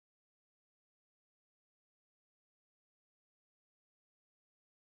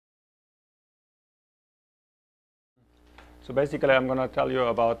So basically, I'm going to tell you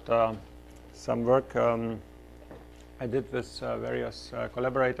about some work I did with various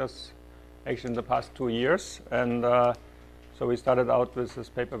collaborators, actually in the past 2 years. And so we started out with this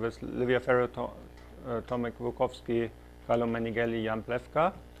paper with Livia Ferro, Tomek Vukovsky, Carlo Menighelli, Jan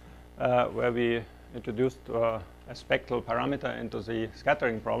Plewka, where we introduced a spectral parameter into the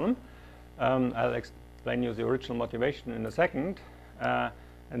scattering problem. I'll explain you the original motivation in a second.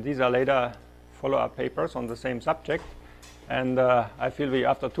 And these are later follow-up papers on the same subject. And I feel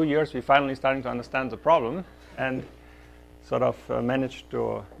after 2 years, we're finally starting to understand the problem and sort of managed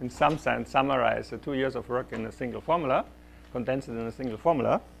to, in some sense, summarize the 2 years of work in a single formula, condense it in a single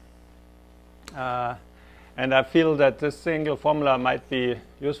formula. And I feel that this single formula might be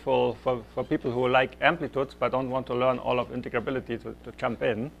useful for people who like amplitudes but don't want to learn all of integrability to jump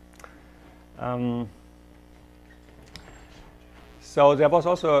in. So there was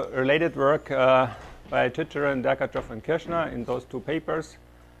also related work by Chicherin, Derkachov, and Kirchner in those two papers,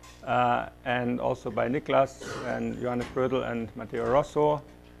 and also by Niklas and Johannes Brödel and Matteo Rosso,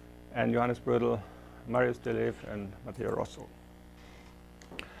 and Johannes Brödel, Marius Deleuve, and Matteo Rosso.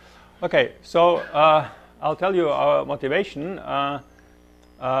 Okay, so I'll tell you our motivation.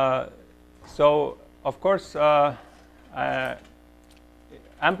 So, of course,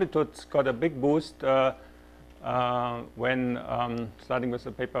 amplitudes got a big boost when, starting with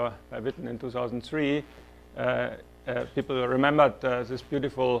the paper by Witten in 2003, people remembered this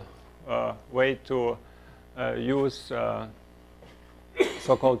beautiful way to use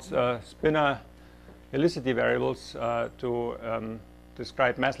so-called spinor helicity variables to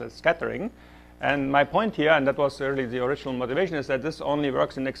describe massless scattering. And my point here, and that was really the original motivation, is that this only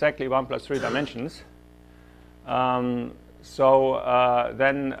works in exactly 1 + 3 dimensions. Then,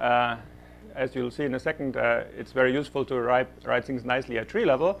 as you'll see in a second, it's very useful to write things nicely at tree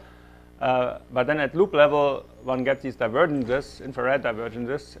level. But then at loop level, one gets these divergences, infrared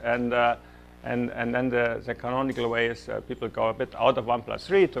divergences, and then the canonical way is people go a bit out of 1 +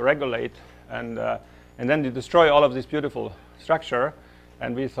 3 to regulate, and then you destroy all of this beautiful structure.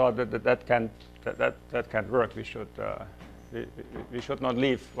 And we thought that can't work. We should not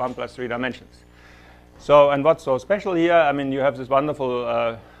leave 1 + 3 dimensions. So, and what's so special here? I mean, you have this wonderful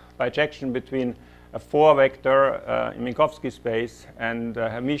bijection between a 4-vector Minkowski space and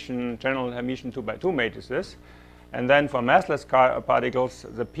general Hermitian 2x2 matrices. And then for massless particles,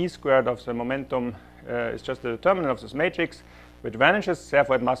 the p² of the momentum is just the determinant of this matrix, which vanishes.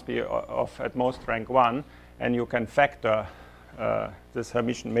 Therefore, it must be of at most rank 1. And you can factor this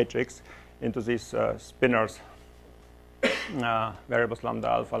Hermitian matrix into these spinors, variables lambda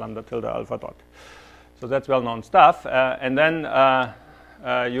alpha, lambda tilde, alpha dot. So that's well-known stuff. And then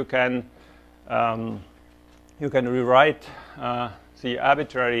you can rewrite the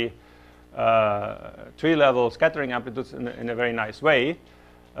arbitrary tree-level scattering amplitudes in a very nice way.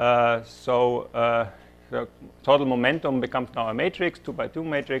 So the total momentum becomes now a matrix, 2x2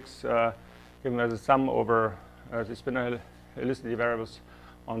 matrix, given as a sum over the spinor helicity variables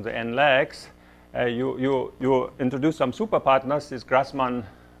on the n legs. You introduce some superpartners, these Graßmann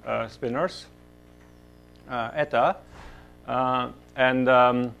spinors, eta, and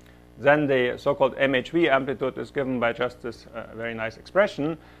then the so-called MHV amplitude is given by just this very nice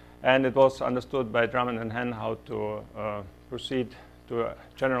expression, and it was understood by Drummond and Hen how to proceed to a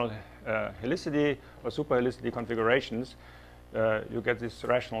general helicity or superhelicity configurations. You get these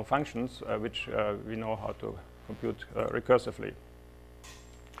rational functions, which we know how to compute recursively.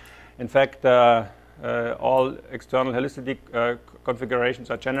 In fact, all external helicity configurations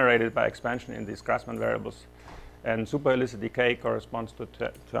are generated by expansion in these Graßmann variables, and superhelicity k corresponds to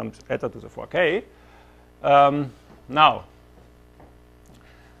terms eta to the 4k. Now,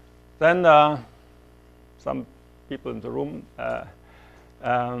 then some people in the room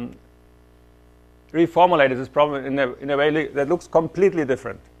reformulated this problem in a way that looks completely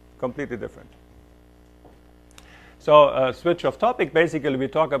different. So switch of topic. Basically, we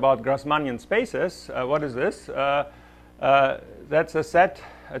talk about Graßmannian spaces. What is this? That's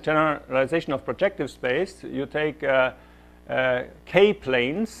a generalization of projective space. You take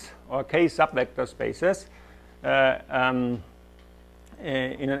k-planes or k-subvector spaces in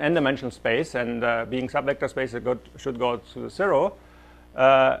an n-dimensional space, and being subvector spaces should go to 0.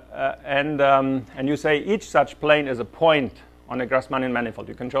 And you say each such plane is a point on a Graßmannian manifold.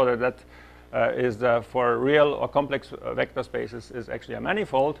 You can show that is for real or complex vector spaces is actually a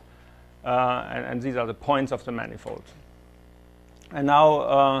manifold, and these are the points of the manifold. And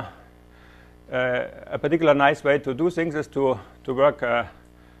now a particular nice way to do things is to work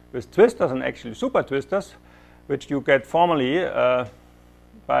with twistors, and actually super twistors, which you get formally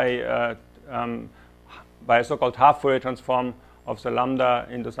by by a so-called half Fourier transform of the lambda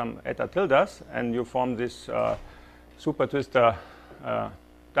into some eta tildes, and you form this super twister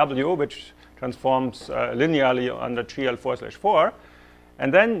W, which transforms linearly under 3L4/4.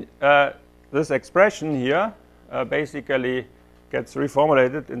 And then this expression here basically gets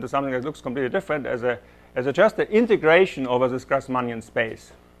reformulated into something that looks completely different as just an integration over this Graßmannian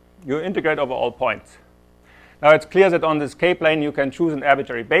space. You integrate over all points. Now it's clear that on this k-plane you can choose an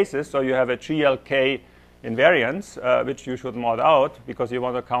arbitrary basis, so you have a 3Lk invariance, which you should mod out because you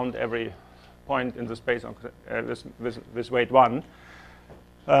want to count every point in the space on, with weight 1.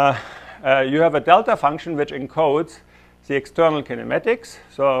 You have a delta function which encodes the external kinematics.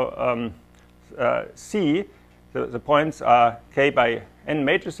 So C, the points are k by n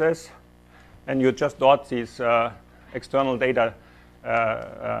matrices, and you just dot these external data,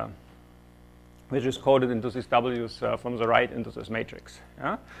 which is coded into these W's from the right into this matrix.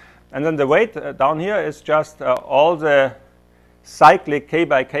 Yeah? And then the weight down here is just all the cyclic k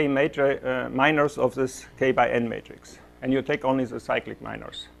by k minors of this k by n matrix. And you take only the cyclic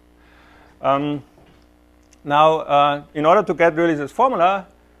minors. Now, in order to get really this formula,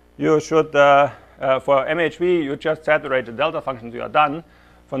 you should, for MHV, you just saturate the delta functions, you are done.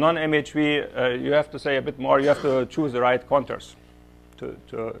 For non-MHV, you have to say a bit more. You have to choose the right contours to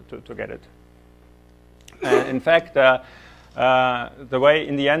get it. In fact, the way,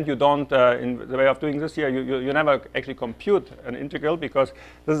 in the end, you don't, in the way of doing this here, you never actually compute an integral because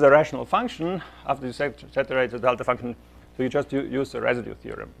this is a rational function after you saturate the delta function. So you just use the residue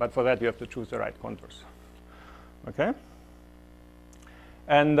theorem. But for that, you have to choose the right contours. Okay?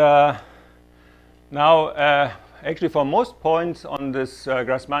 And now, actually, for most points on this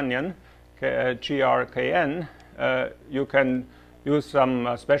Graßmannian, GRKN, you can use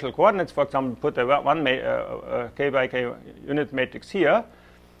some special coordinates. For example, put a k by k unit matrix here,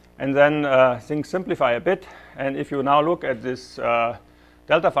 and then things simplify a bit. And if you now look at this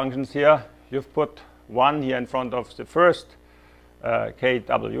delta functions here, you've put 1 here in front of the first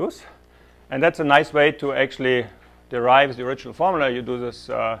KWs. And that's a nice way to actually derive the original formula. You do this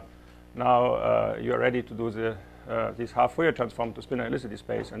now, you're ready to do this half Fourier transform to spin helicity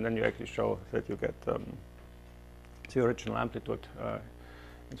space, and then you actually show that you get the original amplitude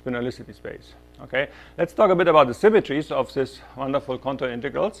in spin helicity space. Okay, let's talk a bit about the symmetries of these wonderful contour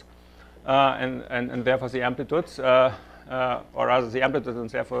integrals, and therefore the amplitudes, or rather the amplitudes and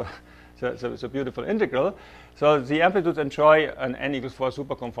therefore the beautiful integral. So the amplitudes enjoy an n equals 4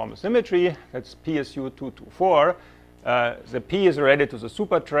 superconformal symmetry. That's PSU 224. The P is related to the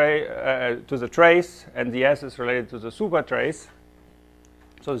to the trace, and the S is related to the supertrace.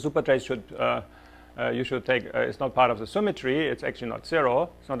 So the supertrace should you should take it's not part of the symmetry. It's actually not 0.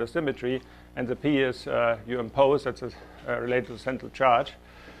 It's not a symmetry. And the P is you impose. That's related to the central charge.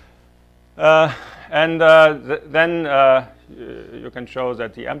 Then you can show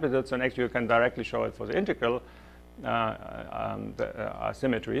that the amplitudes, and actually you can directly show it for the integral, are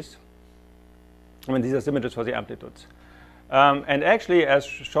symmetries. I mean, these are symmetries for the amplitudes. And actually, as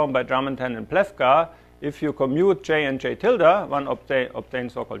shown by Drummond-Tan and Plewka, if you commute J and J tilde, one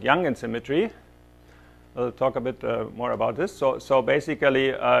obtains so-called Youngin symmetry. We'll talk a bit more about this. So basically,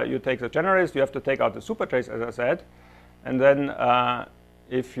 you take the generators, you have to take out the supertrace, as I said. And then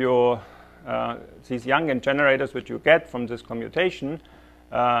if you these Youngin generators, which you get from this commutation,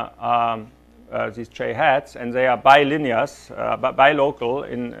 are these J hats, and they are bilinears, bilocal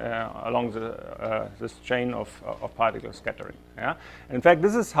in along this chain of particle scattering. Yeah? And in fact,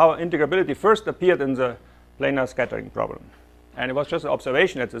 this is how integrability first appeared in the planar scattering problem. And it was just an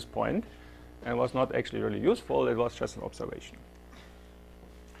observation at this point, and was not actually really useful. It was just an observation.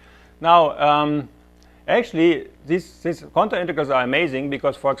 Now, actually, these contour integrals are amazing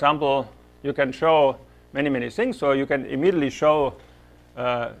because, for example, you can show many, many things. So you can immediately show,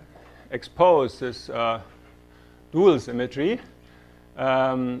 expose this dual symmetry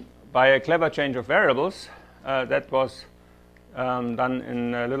by a clever change of variables. That was done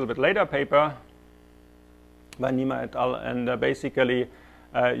in a little bit later paper by Nima et al. And basically,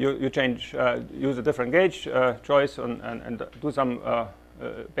 you change, use a different gauge choice and do some,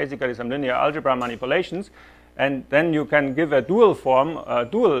 basically some linear algebra manipulations. And then you can give a dual form,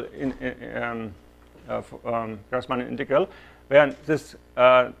 Graßmannian integral, where this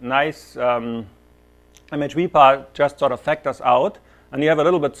nice MHV part just sort of factors out, and you have a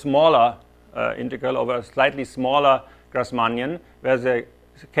little bit smaller integral over a slightly smaller Graßmannian, where the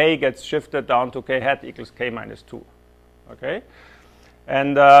k gets shifted down to k hat equals k minus 2. Okay,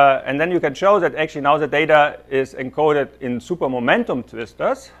 and then you can show that actually now the data is encoded in supermomentum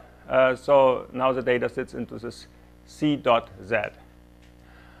twisters. So now the data sits into this C dot Z.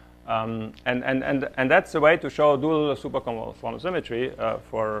 And that's the way to show dual superconformal symmetry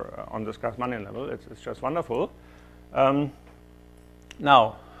on this Graßmannian level. It's just wonderful.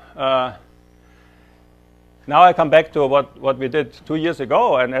 Now I come back to what we did 2 years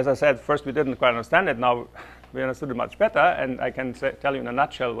ago. And as I said, first we didn't quite understand it. Now we understood it much better. And I can tell you in a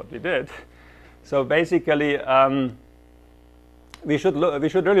nutshell what we did. So basically, we should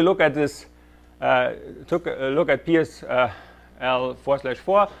really look at this. Look at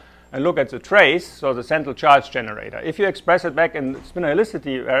PSL4/4 and look at the trace, so the central charge generator. If you express it back in spinor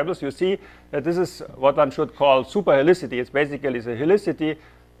helicity variables, you see that this is what one should call super helicity. It's basically the helicity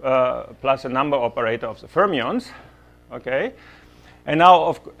plus a number operator of the fermions. Okay, and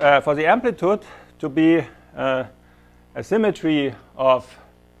now for the amplitude to be a symmetry of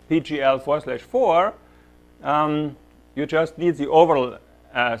PGL4/4, you just need the overall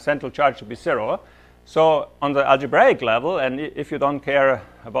central charge to be 0. So on the algebraic level, and if you don't care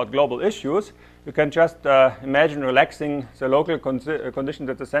about global issues, you can just imagine relaxing the local condition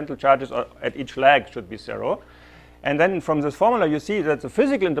that the central charges at each leg should be 0. And then from this formula, you see that the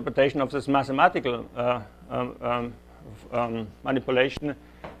physical interpretation of this mathematical manipulation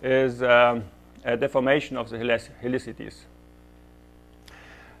is a deformation of the helicities.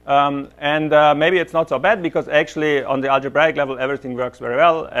 Maybe it's not so bad, because actually on the algebraic level everything works very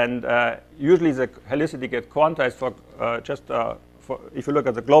well, and usually the helicity gets quantized for if you look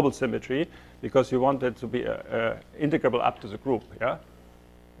at the global symmetry, because you want it to be integrable up to the group. Yeah.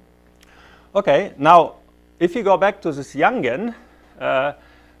 Okay. Now, if you go back to this Youngian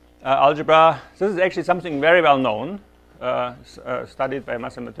algebra, this is actually something very well known, studied by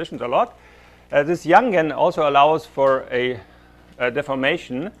mathematicians a lot. This Youngian also allows for a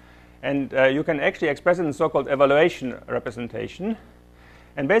deformation, and you can actually express it in so-called evaluation representation.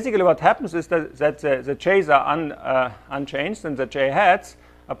 And basically what happens is that the j's are unchanged, and the j hats,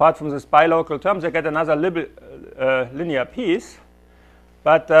 apart from this bilocal terms, they get another linear piece.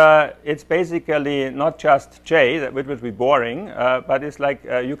 But it's basically not just j, which would be boring, but it's like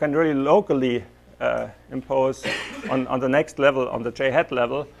you can really locally impose on the next level, on the j hat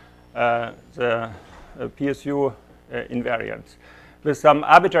level, the PSU invariance with some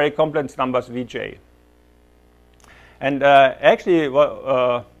arbitrary complex numbers Vj. And actually,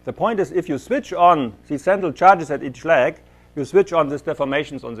 the point is, if you switch on the central charges at each leg, you switch on these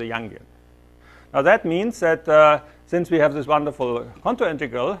deformations on the Youngian. Now that means that since we have this wonderful contour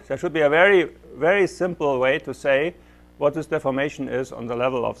integral, there should be a very, very simple way to say what this deformation is on the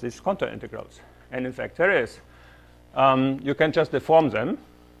level of these contour integrals. And in fact, there is. You can just deform them.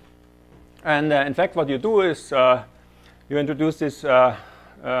 And in fact, what you do is you introduce these spectral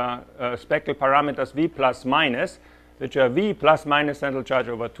parameters V plus minus, which are V plus minus central charge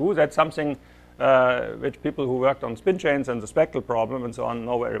over 2. That's something which people who worked on spin chains and the spectral problem and so on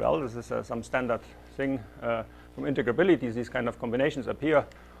know very well. This is some standard thing from integrability. These kind of combinations appear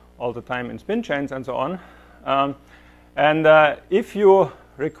all the time in spin chains and so on. If you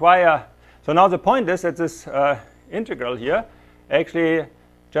require, so now the point is that this integral here actually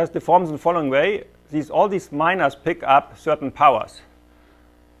just deforms in the following way. All these minors pick up certain powers.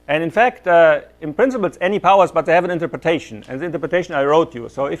 And in fact, in principle, it's any powers, but they have an interpretation. And the interpretation I wrote you.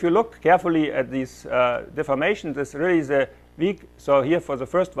 So if you look carefully at these deformations, it's really the V. So here for the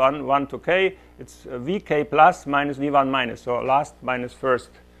first one, 1 to k, it's Vk plus minus V1 minus. So last minus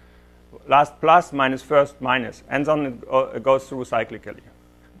first. Last plus minus first minus. And then it goes through cyclically.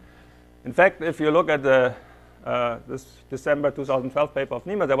 In fact, if you look at this December 2012 paper of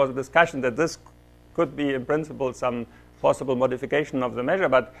Niemer, there was a discussion that this could be, in principle, some possible modification of the measure,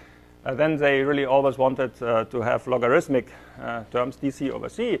 but then they really always wanted to have logarithmic terms, dc over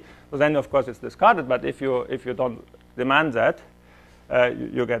c. So then, of course, it's discarded. But if you don't demand that,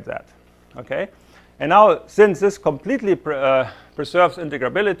 you get that. Okay. And now, since this completely preserves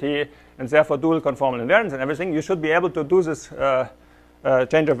integrability and therefore dual conformal invariance and everything, you should be able to do this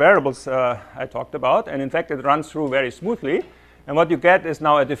change of variables I talked about. And in fact, it runs through very smoothly. And what you get is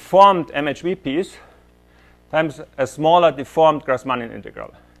now a deformed MHV piece times a smaller deformed Graßmannian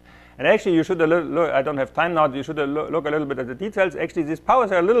integral. And actually, you should look, I don't have time now, you should look a little bit at the details. Actually, these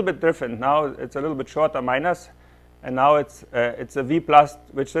powers are a little bit different. Now it's a little bit shorter minus, and now it's a V plus,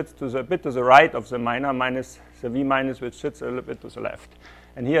 which sits to a bit to the right of the minor, minus the V minus, which sits a little bit to the left.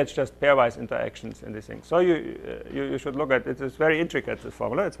 And here it's just pairwise interactions in this thing. So you should look at it. It's very intricate, this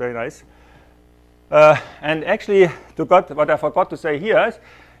formula. It's very nice. And actually, what I forgot to say here is,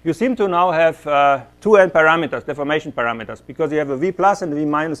 you seem to now have two n parameters, deformation parameters, because you have a V plus and a V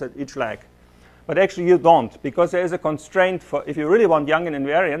minus at each leg. But actually, you don't, because there is a constraint for, if you really want Youngian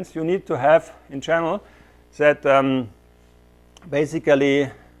invariance, you need to have in channel that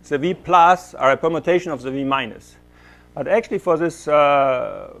basically the V plus are a permutation of the V minus. But actually for this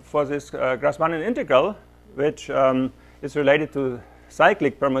Graßmannian integral, which is related to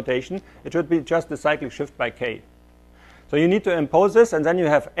cyclic permutation, it should be just the cyclic shift by k. So you need to impose this, and then you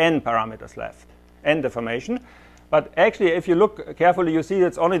have n parameters left, n deformation. But actually, if you look carefully, you see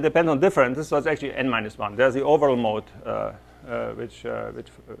it's only depends on differences, so it's actually n minus 1. There's the overall mode which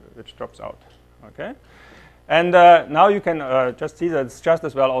drops out. Okay, and now you can just see that it's just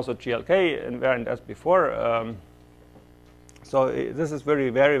as well also GLK invariant as before. So this is very,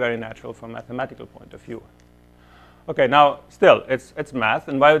 very, very natural from a mathematical point of view. Okay, now still it's math,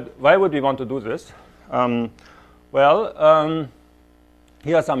 and why would we want to do this? Well,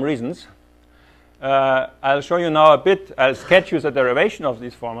 here are some reasons. I'll show you now a bit. I'll sketch you the derivation of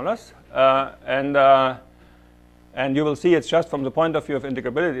these formulas, and you will see it's just from the point of view of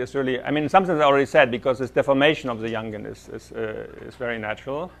integrability. It's really, I mean, in some sense I already said, because this deformation of the Youngin is very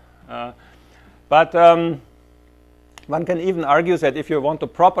natural. But one can even argue that if you want to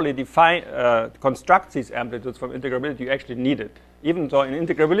properly define, construct these amplitudes from integrability, you actually need it. Even though in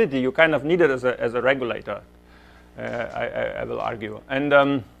integrability you kind of need it as a regulator, I will argue.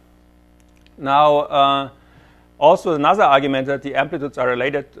 And now also another argument that the amplitudes are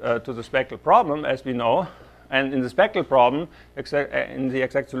related to the spectral problem, as we know. And in the spectral problem, in the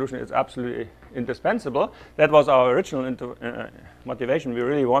exact solution, it's absolutely indispensable. That was our original motivation. We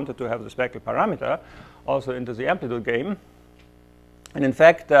really wanted to have the spectral parameter also into the amplitude game. And in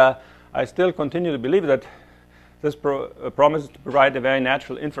fact, I still continue to believe that this promises to provide a very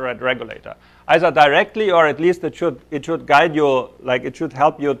natural infrared regulator, either directly or at least it should guide you, like it should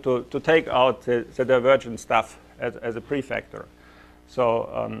help you to take out the divergent stuff as a prefactor.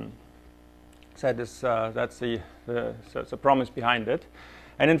 So that's the promise behind it.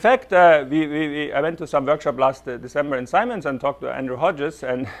 And in fact, I went to some workshop last December in Simons and talked to Andrew Hodges,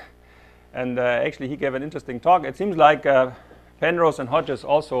 and actually he gave an interesting talk. It seems like Penrose and Hodges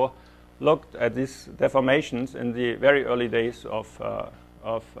also looked at these deformations in the very early days of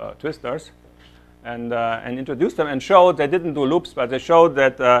twistors, and introduced them and showed they didn't do loops, but they showed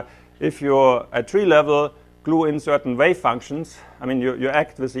that if you at tree level glue in certain wave functions, I mean you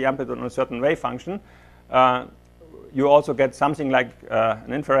act with the amplitude on a certain wave function, you also get something like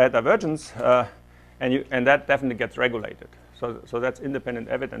an infrared divergence, and that definitely gets regulated. So that's independent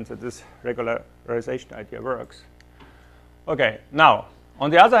evidence that this regularization idea works. Okay, now on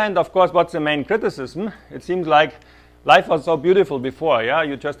the other hand, of course, what's the main criticism? It seems like life was so beautiful before. Yeah,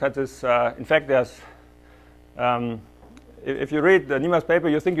 you just had this. In fact, there's if you read the Niemeyer's paper,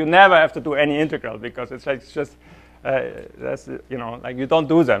 you think you never have to do any integral, because it's like it's just that's, you know, like you don't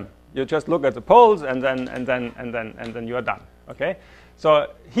do them. You just look at the poles and then you are done. Okay. So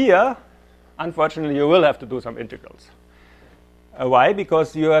here, unfortunately, you will have to do some integrals. Why?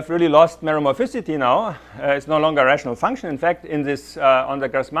 Because you have really lost meromorphicity now. It's no longer a rational function. In fact, in this on the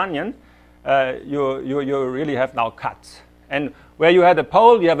Graßmannian, you really have now cuts. And where you had a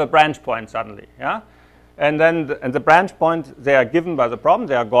pole, you have a branch point suddenly. Yeah. And then the branch points, they are given by the problem.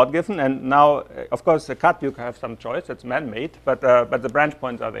 They are God-given. And now, of course, the cut, you have some choice. It's man-made. But the branch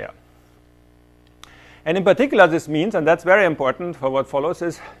points are there. And in particular, this means, and that's very important for what follows,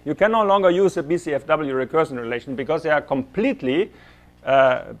 is you can no longer use the BCFW recursion relation, because they are completely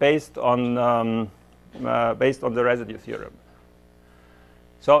based on the residue theorem.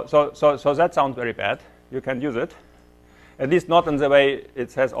 So that sounds very bad. You can't use it, at least not in the way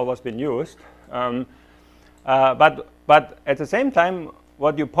it has always been used. But at the same time,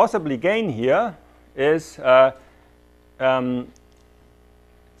 what you possibly gain here is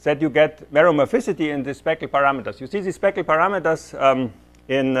that you get meromorphicity in the spectral parameters. You see these spectral parameters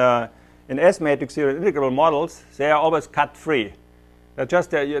in S-matrix zero integral models. They are always cut-free. They're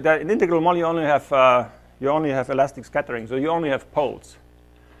just in integral model you only have elastic scattering, so you only have poles.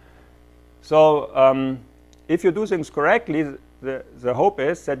 So if you do things correctly, the hope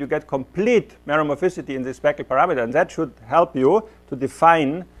is that you get complete meromorphicity in the spectral parameter, and that should help you to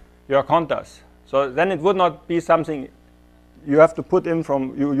define your contours. So then it would not be something you have to put in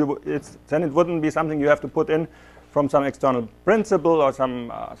from then it wouldn't be something you have to put in from some external principle or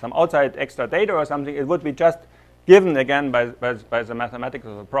some outside extra data or something. It would be just given again by the mathematics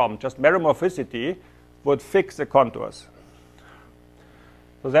of the problem. Just meromorphicity would fix the contours.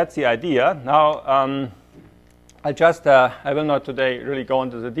 So that's the idea. Now I will not today really go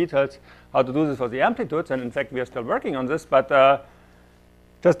into the details how to do this for the amplitudes, and in fact we are still working on this, but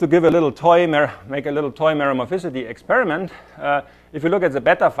just to give a little make a little toy meromorphicity experiment, if you look at the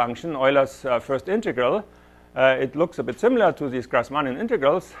beta function, Euler's first integral, it looks a bit similar to these Graßmannian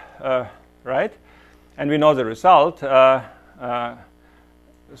integrals, right? And we know the result.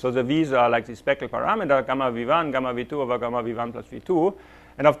 so the V's are like the spectral parameter, gamma V1, gamma V2 over gamma V1 plus V2.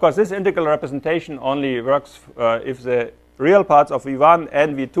 And of course, this integral representation only works if the real parts of V1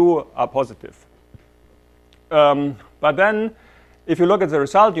 and V2 are positive. But then, if you look at the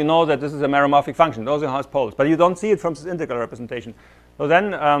result, you know that this is a meromorphic function. Those are has poles. But you don't see it from this integral representation. So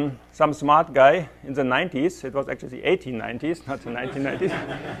then some smart guy in the 90s, it was actually the 1890s, not the 1990s,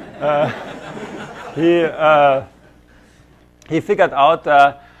 he figured out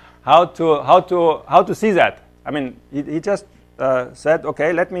how to see that. I mean, he just said,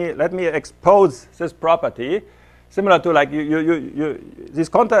 okay, let me expose this property, similar to like these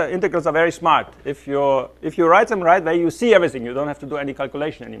contour integrals are very smart. If you write them right way, you see everything. You don't have to do any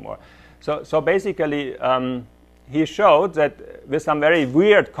calculation anymore. So basically, he showed that with some very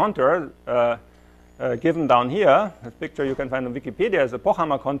weird contour given down here, a picture you can find on Wikipedia as a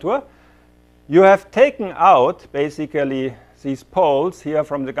Pochhammer contour, you have taken out basically these poles here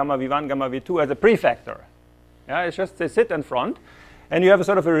from the gamma V1, gamma V2 as a prefactor. Yeah, it's just they sit in front, and you have a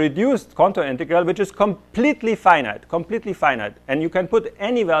sort of a reduced contour integral which is completely finite, and you can put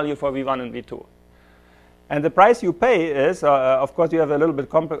any value for V1 and V2. And the price you pay is, of course, you have a little bit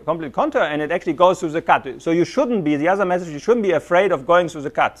complete contour, and it actually goes through the cut. So you shouldn't be, the other message, you shouldn't be afraid of going through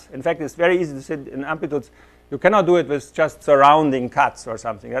the cuts. In fact, it's very easy to sit in amplitudes. You cannot do it with just surrounding cuts or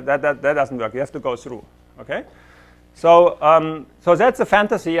something. That doesn't work. You have to go through. Okay? So that's a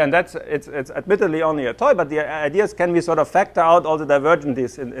fantasy, and it's admittedly only a toy, but the idea is, can we sort of factor out all the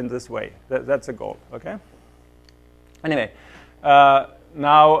divergences in this way? That's a goal. Okay? Anyway, now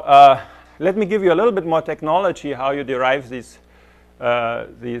let me give you a little bit more technology how you derive these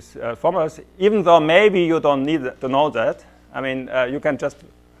formulas, even though maybe you don't need to know that. I mean, you can just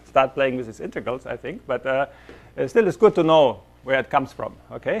start playing with these integrals, I think, but still it's good to know where it comes from.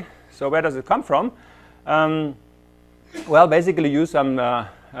 Okay? So where does it come from? Well, basically use some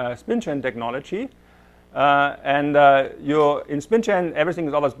spin chain technology. In spin chain, everything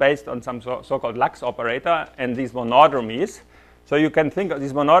is always based on some so-called Lux operator and these monodromies. So you can think of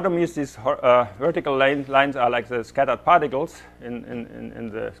these monodromies, these vertical lines are like the scattered particles in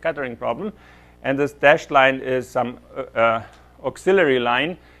the scattering problem. And this dashed line is some auxiliary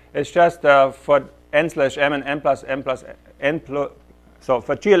line. It's just for n/m and n plus n. So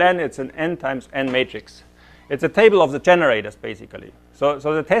for GLN, it's an n times n matrix. It's a table of the generators, basically. So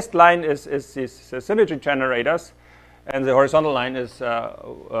the test line is these symmetry generators, and the horizontal line is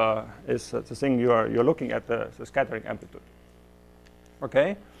the thing you're looking at, the scattering amplitude.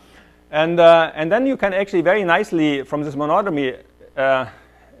 Okay, and then you can actually very nicely from this monodromy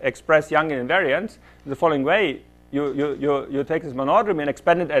express Youngian invariance in the following way. You take this monodromy and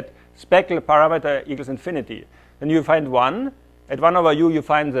expand it at spectral parameter equals infinity. Then you find 1. At 1 over u, you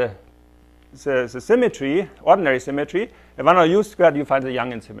find the symmetry, ordinary symmetry. At 1 over u squared, you find the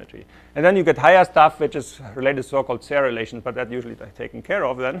Youngian symmetry. And then you get higher stuff, which is related to so-called Serre relations, but that usually taken care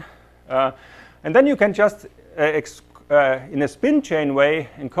of then. And then you can just, in a spin chain way,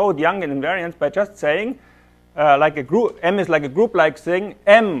 encode Youngian invariance by just saying, like a group, M is like a group-like thing,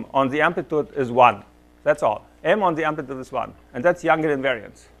 M on the amplitude is 1. That's all. M on the amplitude is 1. And that's Youngian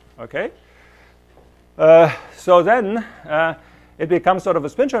invariance. Okay? So then, it becomes sort of a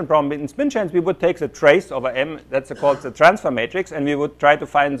spin chain problem. In spin chains, we would take the trace over M, that's called the transfer matrix, and we would try to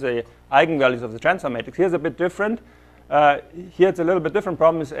find the eigenvalues of the transfer matrix. Here's a bit different. Here it's a little bit different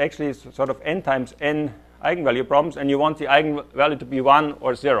problem. It's actually sort of n times n eigenvalue problems, and you want the eigenvalue to be 1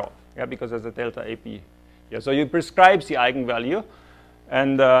 or 0, yeah, because there's a delta AP here. So you prescribe the eigenvalue,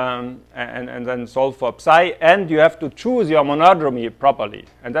 and then solve for psi, and you have to choose your monodromy properly,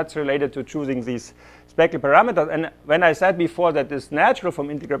 and that's related to choosing these spectral parameters. And when I said before that it's natural from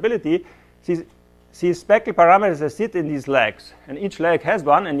integrability, these spectral parameters that sit in these legs, and each leg has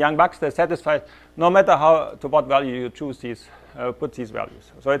one, and Young-Baxter is satisfied no matter to what value you choose these, put these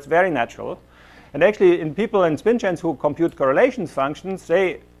values. So it's very natural. And actually, in people in spin chains who compute correlations functions,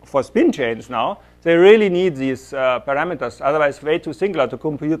 for spin chains now, they really need these parameters, otherwise way too singular to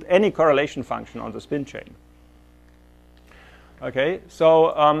compute any correlation function on the spin chain. Okay,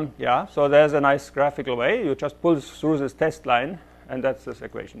 so yeah, so there's a nice graphical way. You just pull through this test line, and that's this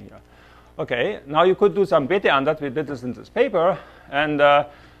equation here. Okay, now you could do some beta ansatz. We did this in this paper, and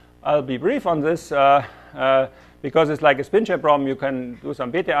I'll be brief on this because it's like a spin chain problem. You can do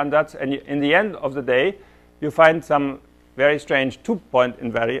some beta ansatz, and in the end of the day, you find some very strange 2-point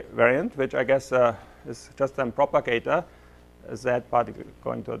invariant, which I guess is just some propagator, a Z particle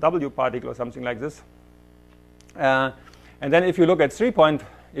going to a W particle or something like this. And then if you look at 3-point,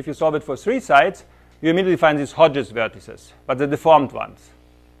 if you solve it for 3 sides, you immediately find these Hodges vertices, but the deformed ones.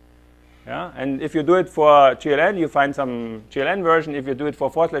 Yeah, and if you do it for GLN, you find some GLN version. If you do it for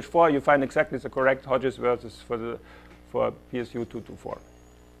 4/4, you find exactly the correct Hodges versus for PSU 224.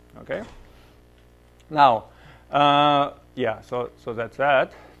 Okay. Now, yeah, so that's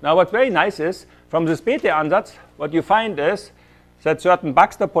that. Now, what's very nice is from this Bethe-Ansatz, what you find is that certain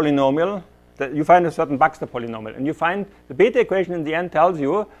Baxter polynomial, that you find a certain Baxter polynomial, and you find the Bethe equation in the end tells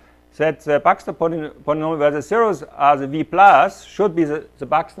you that the Baxter polynomial where the zeros are the V plus should be the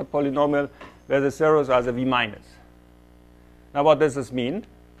Baxter polynomial where the zeros are the V minus. Now, what does this mean?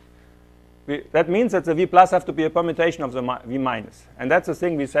 That means that the V plus have to be a permutation of the V minus. And that's the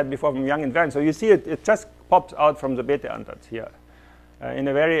thing we said before from Young invariance. So you see it just pops out from the Bethe-Ansatz here in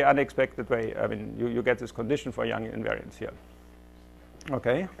a very unexpected way. I mean, you get this condition for Young invariance here.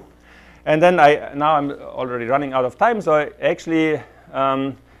 Okay. And then now I'm already running out of time. So actually,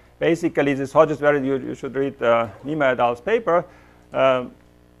 basically, this Hodges value, you should read Nima et al.'s paper.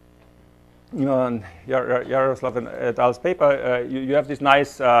 Yaroslav et al.'s paper. You have this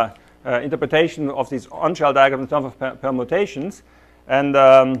nice interpretation of these on-shell diagrams in terms of permutations. And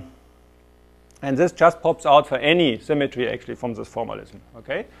this just pops out for any symmetry, actually, from this formalism.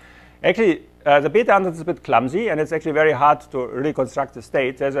 Okay? Actually, the Bethe-Ansatz is a bit clumsy, and it's actually very hard to reconstruct the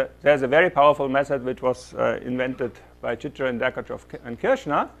state. There's a very powerful method which was invented by Chicher and Derkachov and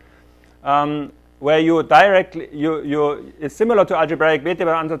Kirchner, where you directly it's similar to algebraic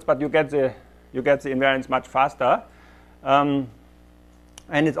Bethe-Ansatz, but you get the invariance much faster,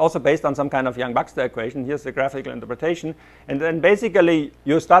 and it's also based on some kind of Young-Baxter equation. Here's the graphical interpretation, and then basically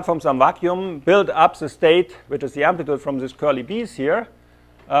you start from some vacuum, build up the state, which is the amplitude from these curly b's here,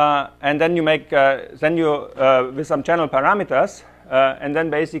 and then you make with some channel parameters, and then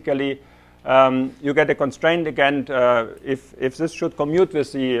basically you get a constraint again. If this should commute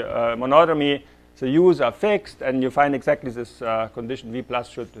with the monodromy, the u's are fixed, and you find exactly this condition V plus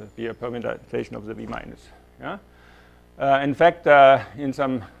should be a permutation of the V minus. Yeah? In fact, in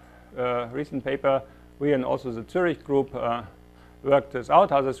some recent paper, we and also the Zurich group worked this out,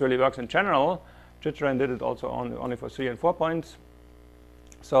 how this really works in general. Chicheren did it also only for 3 and 4 points.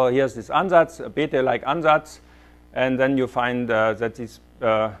 So here's this ansatz, a Bethe-like ansatz, and then you find that these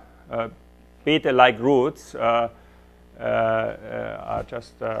Bethe-like roots are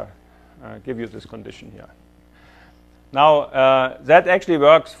just give you this condition here. Now, that actually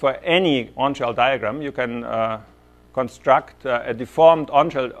works for any on-shell diagram. You can construct a deformed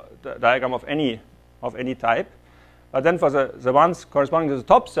on-shell diagram of any type. But then for the ones corresponding to the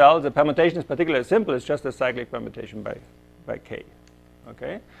top cell, the permutation is particularly simple. It's just a cyclic permutation by K.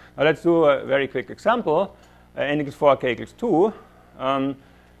 Okay. Now let's do a very quick example. N equals 4, K equals 2.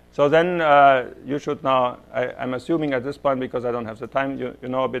 So then you should now, I'm assuming at this point, because I don't have the time, you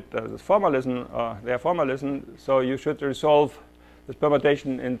know a bit this formalism, their formalism. So you should resolve this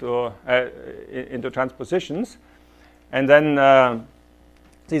permutation into transpositions. And then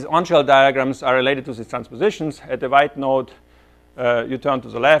these on-shell diagrams are related to these transpositions. At the white node, you turn to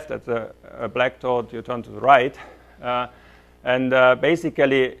the left. At the black node, you turn to the right. And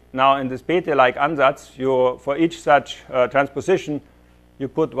basically, now in this Bethe-like ansatz, for each such transposition, you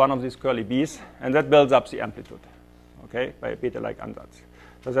put one of these curly b's, and that builds up the amplitude, okay, by a Bethe-like ansatz.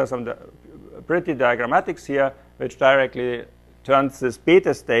 So there's some pretty diagrammatics here, which directly turns these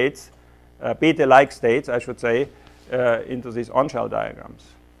Bethe states, Bethe-like states, I should say, into these on-shell diagrams.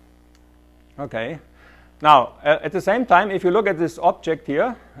 Okay. Now, at the same time, if you look at this object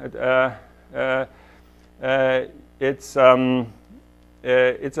here, it's a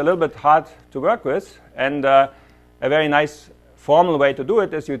little bit hard to work with, and a very nice formal way to do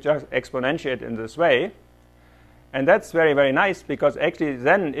it is you just exponentiate in this way. And that's very, very nice, because actually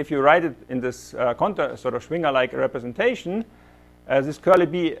then if you write it in this contour, sort of Schwinger-like representation, this curly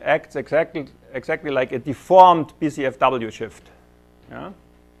b acts exactly like a deformed BCFW shift. Yeah?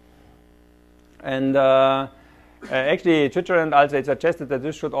 And actually, Chicheren and Alzey suggested that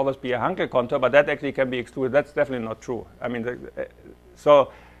this should always be a Hankel contour, but that actually can be excluded. That's definitely not true. I mean,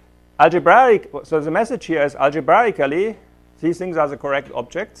 so the message here is algebraically, these things are the correct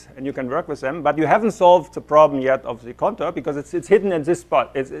objects, and you can work with them, but you haven't solved the problem yet of the contour, because it's hidden in this spot.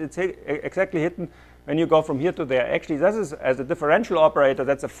 It's exactly hidden when you go from here to there. Actually, this is, as a differential operator,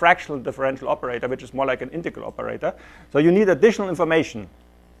 that's a fractional differential operator, which is more like an integral operator. So you need additional information.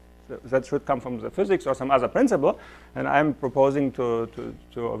 That should come from the physics or some other principle, and I'm proposing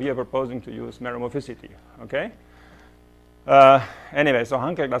we are proposing to use meromorphicity. Okay. Anyway, so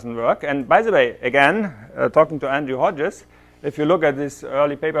Hankel doesn't work. And by the way, again, talking to Andrew Hodges, if you look at these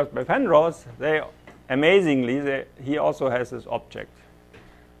early papers by Penrose, amazingly, he also has this object.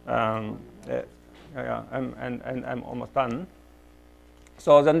 I'm almost done.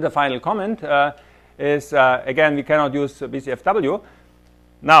 So then the final comment is, again, we cannot use BCFW.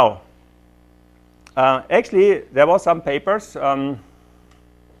 Now, actually, there was some papers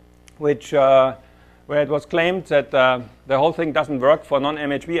which where it was claimed that the whole thing doesn't work for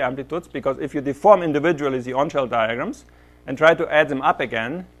non-MHV amplitudes, because if you deform individually the on-shell diagrams and try to add them up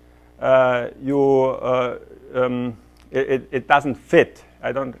again, it doesn't fit.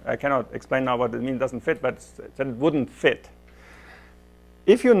 I cannot explain now what it means doesn't fit, but that it wouldn't fit.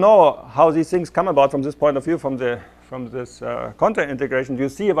 If you know how these things come about from this point of view, from this contour integration, you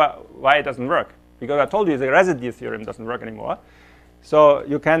see why it doesn't work. Because I told you the residue theorem doesn't work anymore. So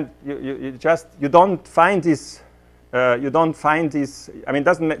you can't, you don't find these, I mean,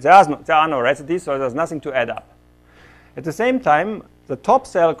 there are no residues, so there's nothing to add up. At the same time, the top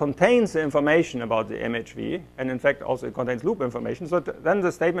cell contains the information about the MHV, and in fact also it contains loop information. So then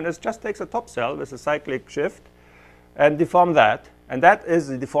the statement is just takes a top cell with a cyclic shift and deform that, and that is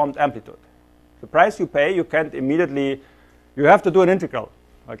the deformed amplitude. The price you pay, you can't immediately, you have to do an integral,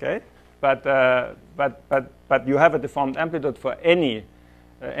 okay? But you have a deformed amplitude for any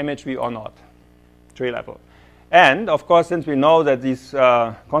MHV or not, tree level. And of course, since we know that these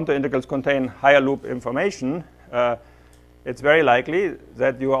contour integrals contain higher loop information, it's very likely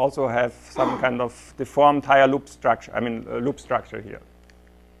that you also have some kind of deformed higher loop structure. I mean, loop structure here.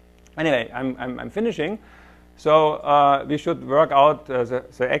 Anyway, I'm finishing. So we should work out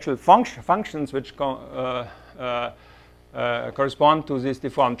the actual functions which correspond to these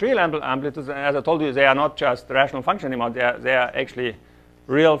deformed tree level amplitudes. And as I told you, they are not just rational functions anymore. They are actually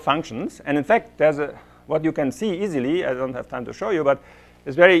real functions. And in fact, there's what you can see easily. I don't have time to show you, but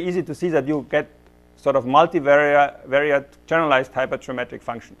it's very easy to see that you get sort of multivariate generalized hypergeometric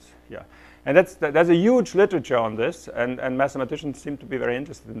functions here. And there's a huge literature on this, and mathematicians seem to be very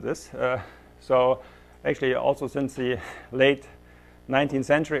interested in this. So actually, also since the late 19th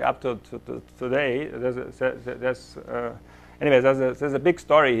century up to today, there's a big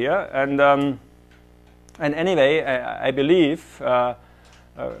story here. And anyway, I believe,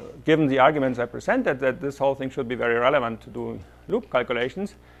 given the arguments I presented, that this whole thing should be very relevant to do loop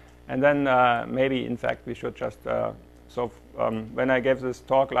calculations. And then maybe, in fact, we should just, when I gave this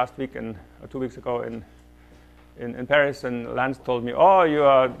talk last week or 2 weeks ago in Paris, and Lance told me, oh, you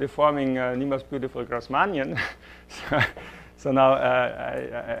are deforming Nima's beautiful Graßmannian. So now,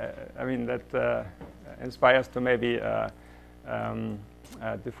 I mean, that inspires to maybe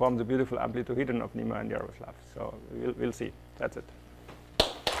deform the beautiful amplitude of Nima and Yaroslav. So we'll see. That's it.